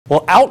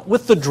Well, out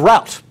with the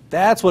drought.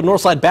 That's what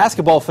Northside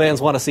basketball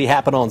fans want to see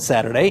happen on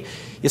Saturday.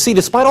 You see,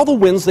 despite all the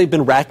wins they've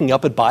been racking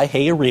up at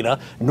By-Hay Arena,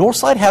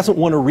 Northside hasn't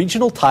won a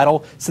regional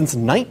title since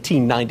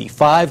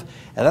 1995,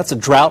 and that's a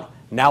drought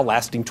now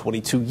lasting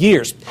 22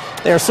 years.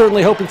 They are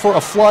certainly hoping for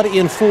a flood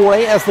in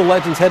 4A as the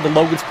Legends head to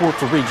Logansport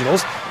for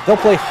regionals. They'll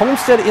play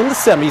Homestead in the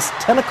semis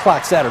 10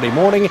 o'clock Saturday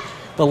morning.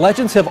 The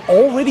Legends have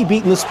already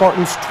beaten the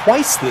Spartans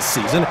twice this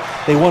season.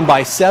 They won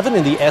by 7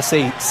 in the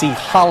SAC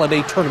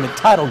Holiday Tournament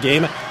title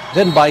game,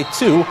 then by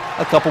 2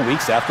 a couple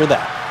weeks after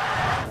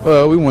that.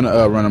 We want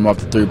to run them off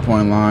the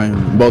three-point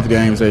line. Both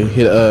games they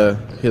hit a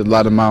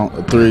lot amount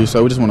of threes,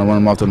 so we just want to run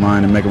them off the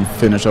line and make them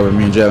finish over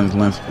me and Jalen's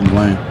length in the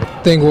lane.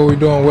 I think what we're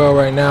doing well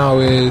right now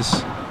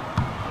is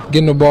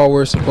getting the ball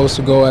where it's supposed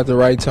to go at the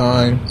right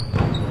time,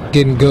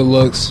 getting good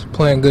looks,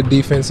 playing good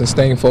defense, and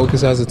staying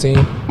focused as a team.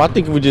 I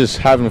think we're just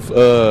having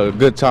a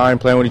good time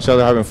playing with each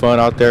other, having fun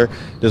out there,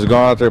 just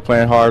going out there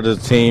playing hard as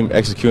a team,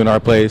 executing our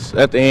plays.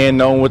 At the end,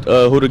 knowing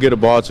who to get a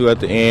ball to at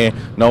the end,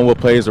 knowing what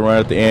plays to run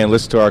at the end,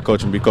 listen to our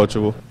coach and be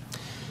coachable.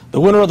 The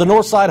winner of the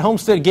Northside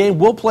Homestead game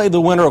will play the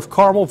winner of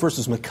Carmel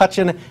versus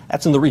McCutcheon.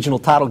 That's in the regional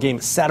title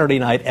game Saturday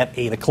night at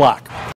 8 o'clock.